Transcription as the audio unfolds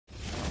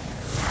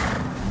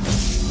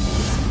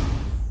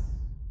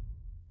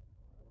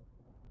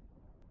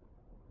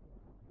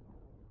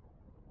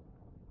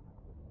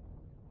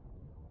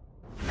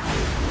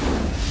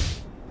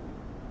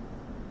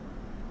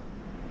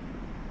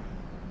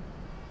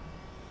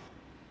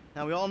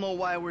Now, we all know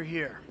why we're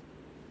here.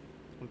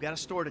 We've got a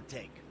store to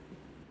take.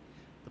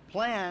 The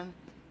plan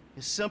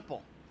is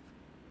simple,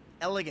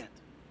 elegant.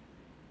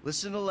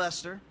 Listen to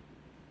Lester,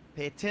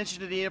 pay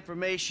attention to the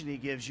information he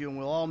gives you, and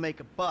we'll all make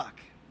a buck.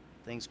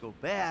 If things go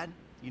bad,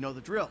 you know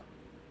the drill.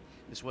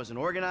 This wasn't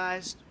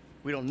organized,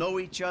 we don't know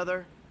each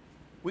other.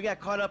 We got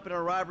caught up in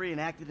a robbery and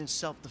acted in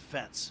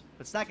self-defense.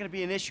 But it's not gonna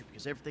be an issue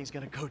because everything's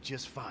gonna go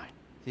just fine.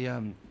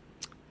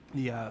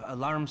 The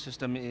alarm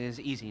system is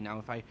easy. Now,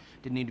 if I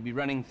didn't need to be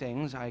running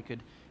things, I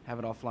could have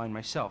it offline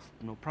myself.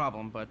 No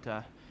problem, but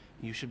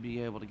you should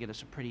be able to get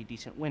us a pretty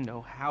decent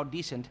window. How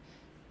decent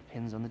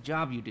depends on the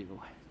job you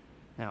do.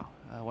 Now,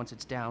 once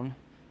it's down,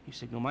 you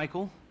signal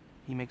Michael,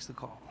 he makes the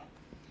call.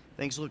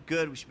 Things look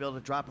good. We should be able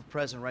to drop a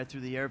present right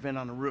through the air vent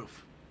on the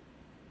roof.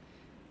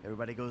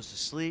 Everybody goes to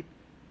sleep,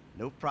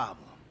 no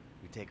problem.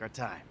 We take our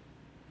time.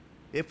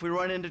 If we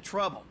run into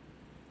trouble,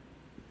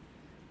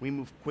 we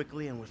move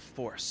quickly and with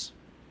force.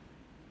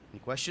 Any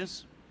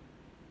questions?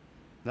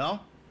 No?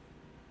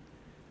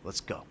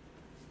 Let's go.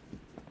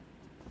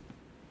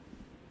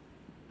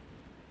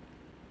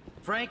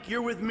 Frank,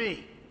 you're with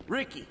me.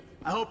 Ricky,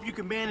 I hope you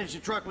can manage the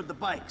truck with the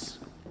bikes.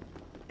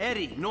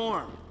 Eddie,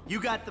 Norm, you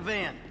got the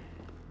van.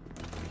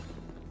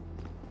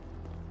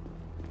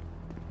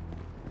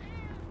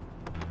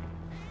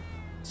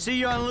 See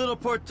you on Little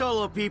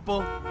Portola,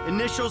 people.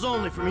 Initials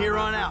only from here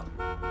on out.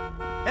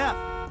 F,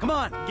 come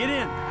on, get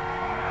in.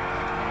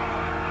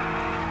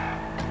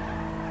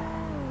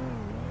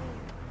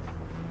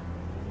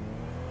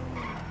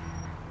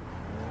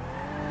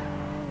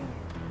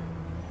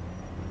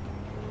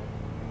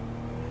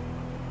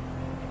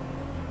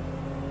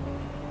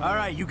 All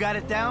right, you got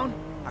it down?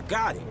 I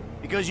got it.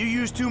 Because you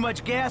use too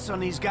much gas on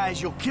these guys,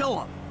 you'll kill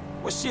them.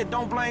 Well, shit,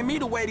 don't blame me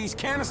the way these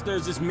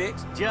canisters is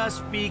mixed.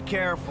 Just be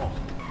careful.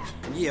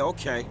 Yeah,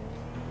 okay.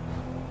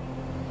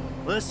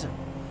 Listen,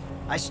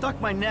 I stuck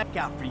my neck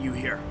out for you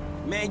here.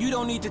 Man, you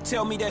don't need to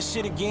tell me that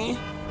shit again.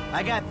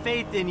 I got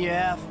faith in you,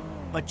 F,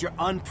 but you're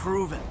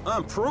unproven.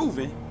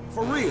 Unproven?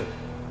 For real?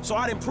 So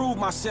I didn't prove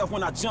myself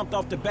when I jumped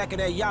off the back of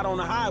that yacht on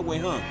the highway,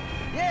 huh?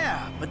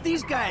 Yeah, but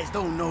these guys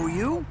don't know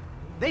you.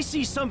 They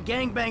see some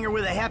gangbanger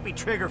with a happy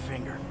trigger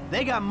finger.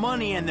 They got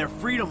money and their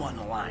freedom on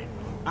the line.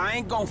 I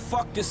ain't gonna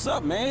fuck this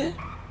up, man.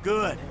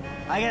 Good.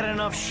 I got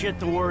enough shit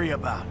to worry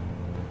about.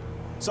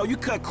 So you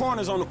cut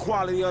corners on the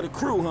quality of the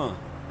crew, huh?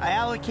 I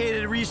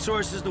allocated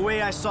resources the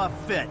way I saw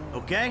fit,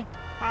 okay?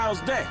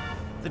 How's that?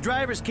 The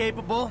driver's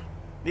capable.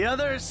 The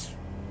others,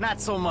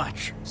 not so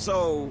much.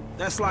 So,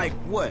 that's like,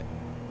 what?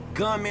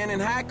 Gunman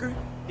and hacker?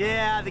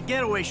 Yeah, the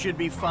getaway should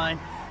be fine.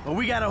 But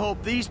we gotta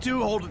hope these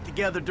two hold it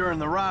together during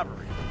the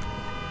robbery.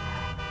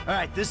 All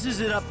right, this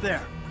is it up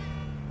there.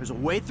 There's a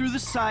way through the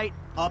site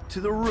up to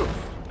the roof.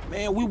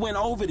 Man, we went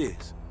over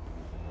this.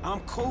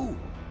 I'm cool.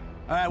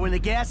 All right, when the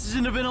gas is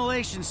in the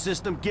ventilation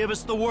system, give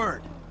us the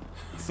word.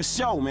 For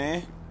sure,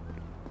 man.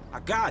 I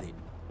got it.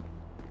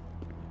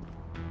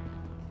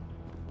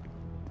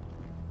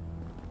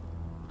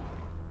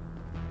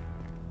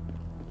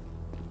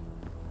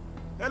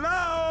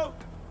 Hello?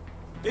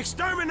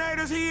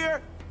 Exterminators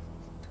here?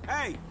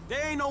 Hey,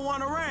 there ain't no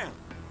one around.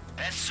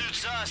 That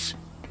suits us.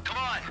 Come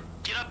on,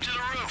 get up to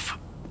the roof.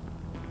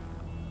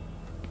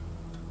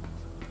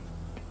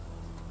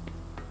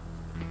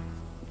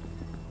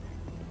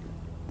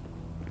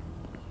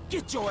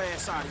 Get your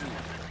ass out of here.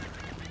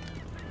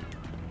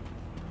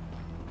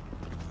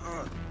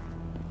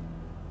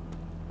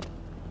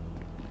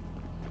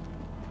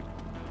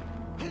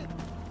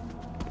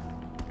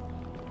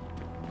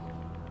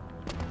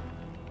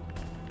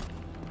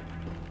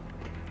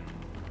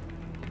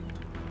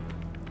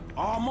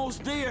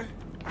 Almost there.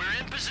 We're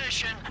in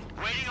position,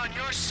 waiting on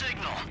your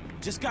signal.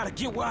 Just gotta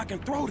get where I can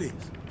throw this.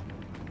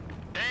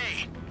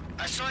 Hey,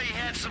 I saw you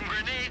had some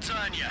grenades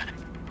on you.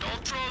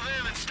 Don't throw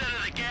them instead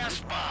of the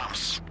gas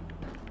bombs.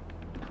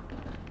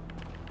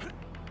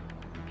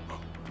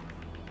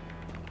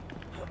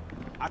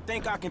 I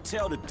think I can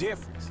tell the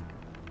difference.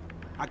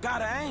 I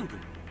got an angle.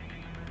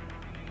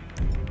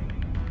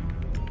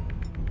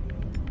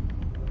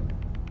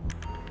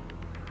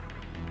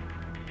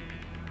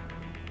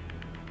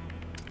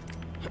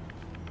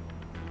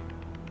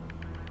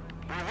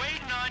 We're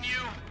waiting on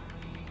you.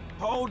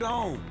 Hold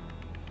on.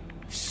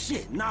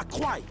 Shit, not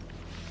quite.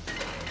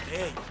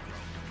 There you go.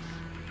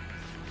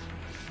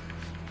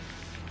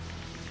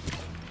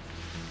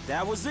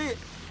 That was it.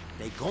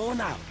 They going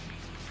out.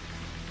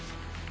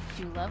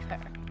 You love her.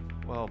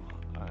 Well,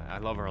 I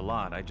love her a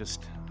lot. I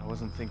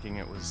wasn't thinking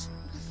it was...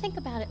 Think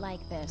about it like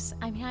this.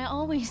 I mean, I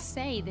always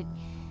say that...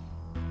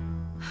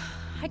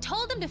 I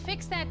told him to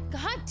fix that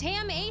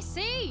goddamn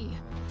AC!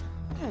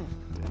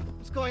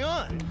 What's going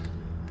on?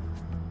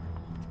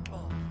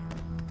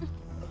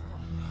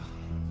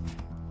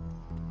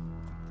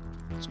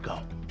 Let's go.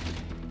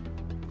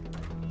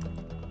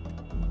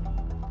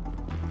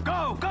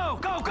 Go, go,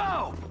 go,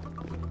 go!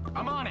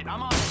 I'm on it,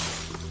 I'm on it!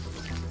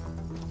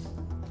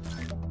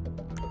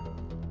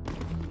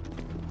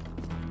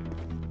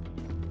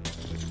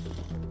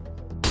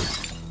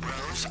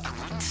 Rose, I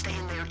wouldn't stay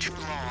in there too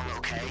long,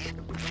 okay?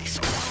 This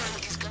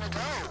alarm is gonna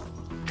go.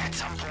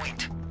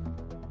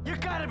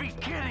 gotta be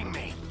kidding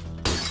me!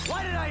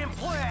 Why did I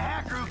employ a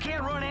hacker who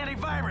can't run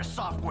antivirus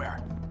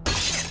software?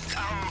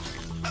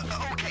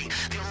 Okay,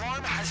 the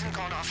alarm hasn't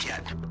gone off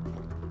yet.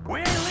 We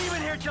ain't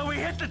leaving here till we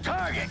hit the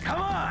target,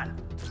 come on!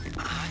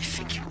 I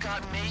think you've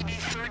got maybe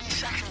 30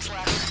 seconds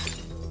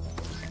left.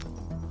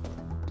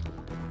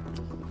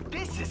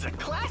 This is a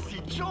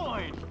classy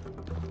joint!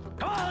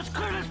 Come on, let's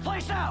clear this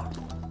place out!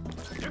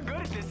 You're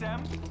good at this,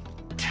 Em.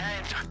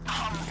 10,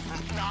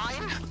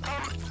 9,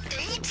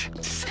 8,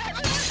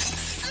 7,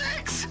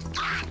 6,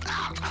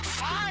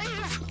 5,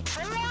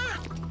 4,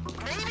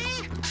 maybe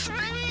 3,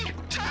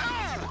 2,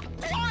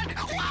 1.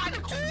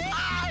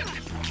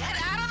 Get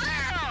out of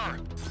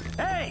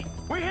there! Hey,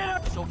 we hit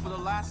up! So for the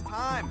last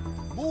time,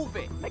 move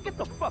it. Hey, get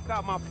the fuck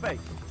out my face!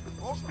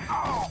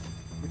 Oh.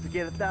 You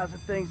forget 1,000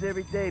 things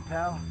every day,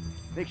 pal.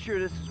 Make sure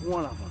this is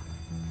one of them.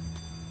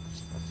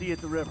 I'll see you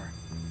at the river.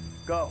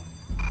 Go.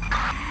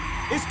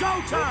 It's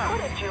go time!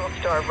 Report a jewel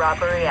store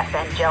robbery at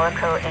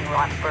Angelico in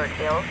Rockford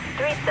Hills.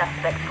 3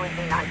 suspects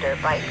sleeping on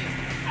dirt bikes.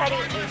 Heading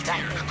east on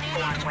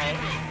East One-Way.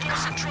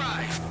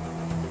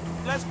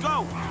 Let's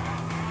go!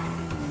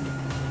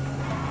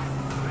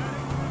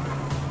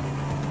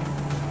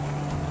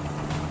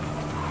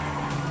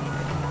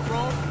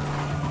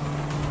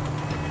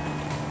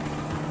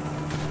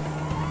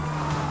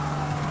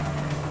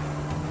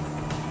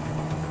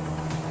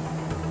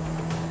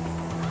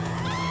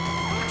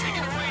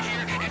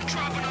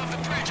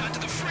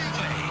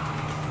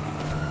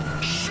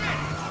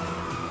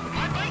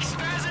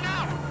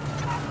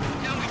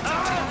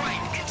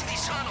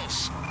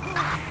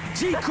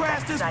 G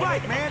crashed his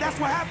bike, man. That's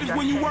what happens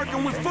when you're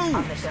working with food.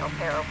 On the Del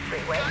Perro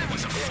Freeway. Do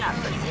not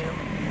pursue.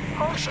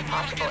 Hold for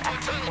possible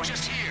exit point.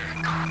 Just here.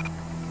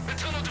 The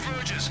tunnel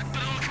diverges,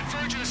 but it'll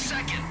converge in a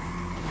second.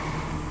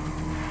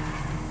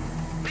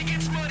 It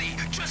gets muddy.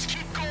 Just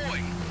keep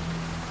going.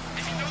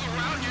 If you know the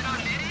route and you're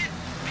not an idiot,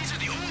 these are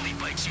the only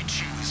bikes you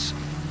choose.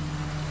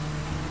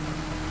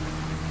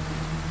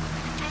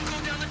 Don't go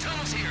down the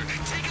tunnels here.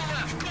 Take a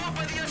left. Go up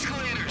by the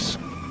escalators.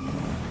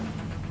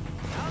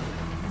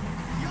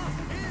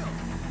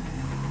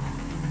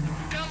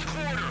 Down the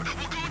corridor.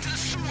 We'll go into the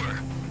sewer.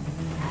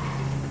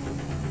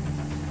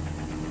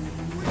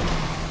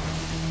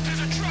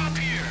 There's a drop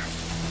here.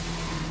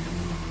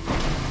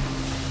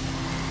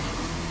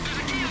 There's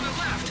a gate on the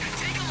left.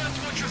 Take a left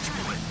once you're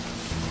through it.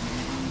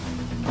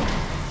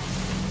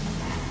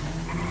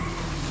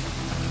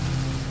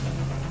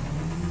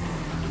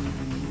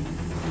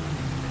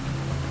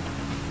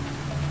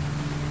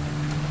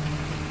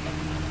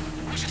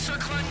 We should start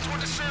climbing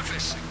toward the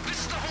surface. This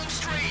is the home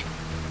straight.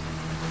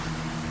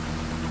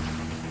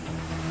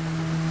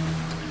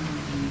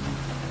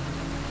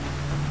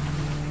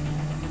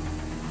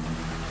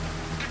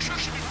 The truck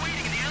should be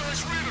waiting in the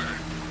Alice River.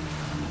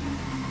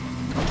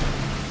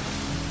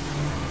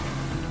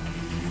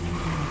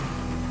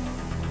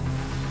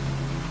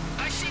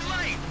 I see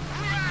light.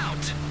 We're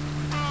out.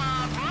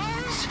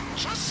 Bros,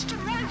 just to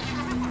warn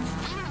you,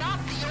 we're not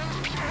the only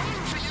people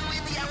waiting for you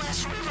in the LS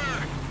River.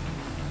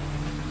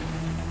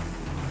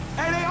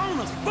 Hey, they own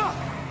us. Fuck!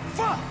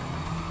 Fuck!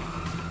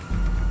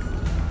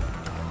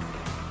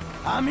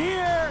 I'm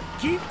here!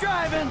 Keep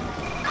driving!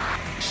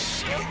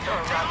 Jewel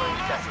store robbery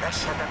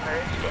suspects have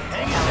emerged in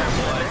Hang in there,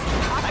 boys!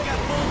 I got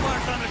bull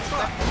bars on the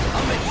truck!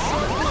 I'll make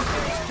short work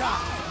of these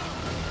cops!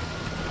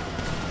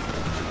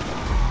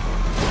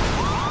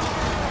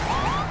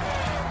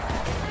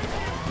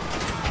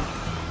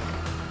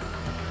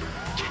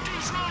 Get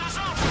these rollers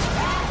off us,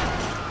 bro!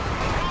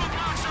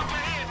 Roadblocks up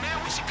ahead, man.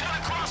 We should cut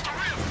across the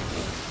river.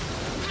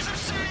 There's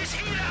some serious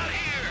heat out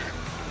here.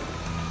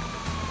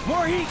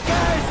 More heat,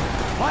 guys!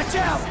 Watch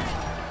out!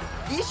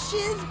 This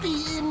shit's be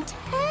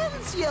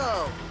intense,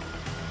 yo!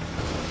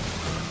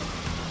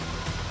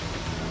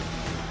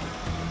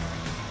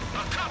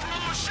 A couple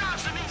more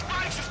shots and these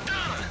bikes is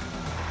done.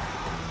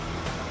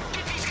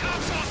 Get these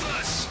cops off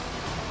us.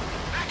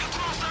 Back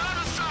across the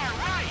other side,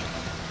 right?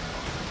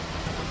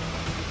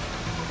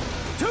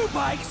 2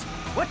 bikes?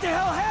 What the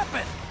hell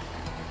happened?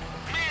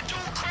 Man,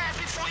 don't crash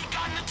before you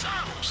got in the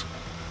tunnels.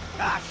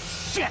 Ah,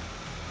 shit!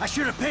 I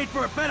should have paid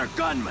for a better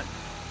gunman!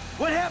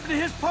 What happened to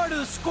his part of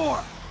the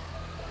score?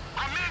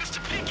 I managed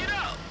to pick it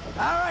up.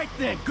 All right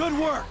then, good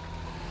work!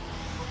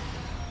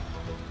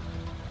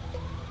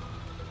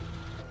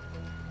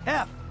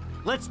 F,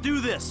 let's do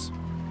this!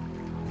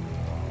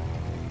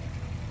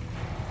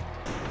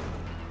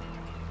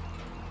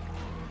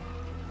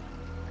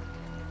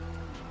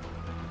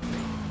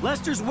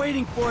 Lester's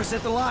waiting for us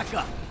at the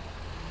lockup.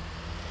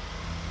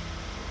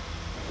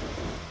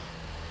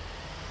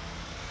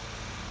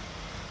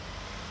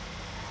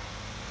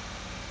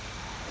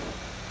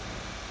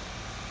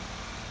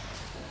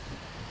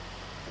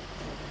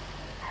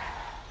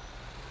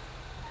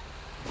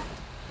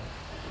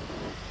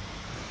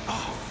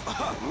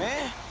 Fuck,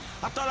 man.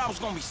 I thought I was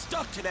gonna be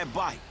stuck to that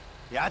bike.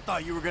 Yeah, I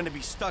thought you were gonna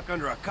be stuck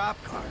under a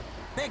cop car.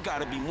 There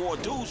gotta be more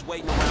dudes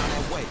waiting around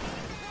that way.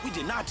 We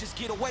did not just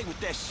get away with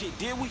that shit,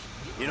 did we?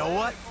 You know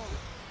what?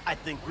 I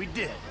think we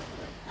did.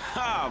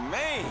 Ah,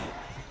 man.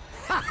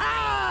 Ha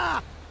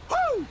ha!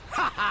 Woo!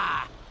 Ha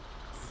ha!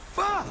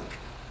 Fuck!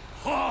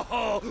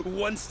 Oh,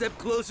 one step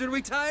closer to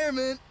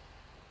retirement.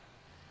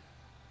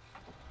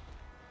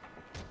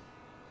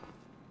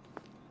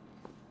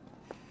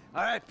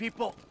 All right,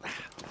 people.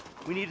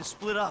 We need to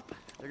split up.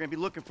 They're gonna be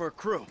looking for a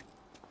crew.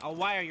 I'll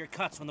wire your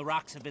cuts when the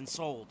rocks have been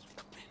sold.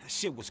 That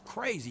shit was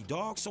crazy,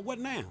 dog. So what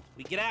now?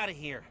 We get out of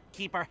here.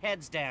 Keep our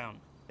heads down.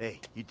 Hey,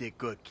 you did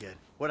good, kid.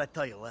 What'd I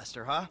tell you,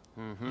 Lester, huh?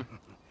 Mm-hmm. All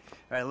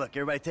right, look,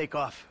 everybody take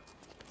off.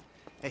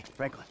 Hey,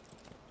 Franklin.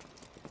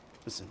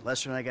 Listen,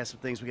 Lester and I got some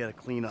things we gotta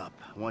clean up.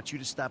 I want you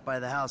to stop by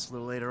the house a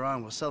little later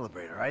on. We'll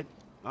celebrate, all right?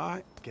 All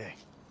right. Okay.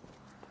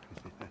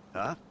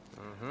 Huh?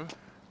 Mm-hmm.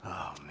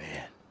 Oh,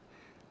 man.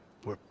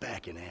 We're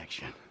back in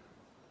action.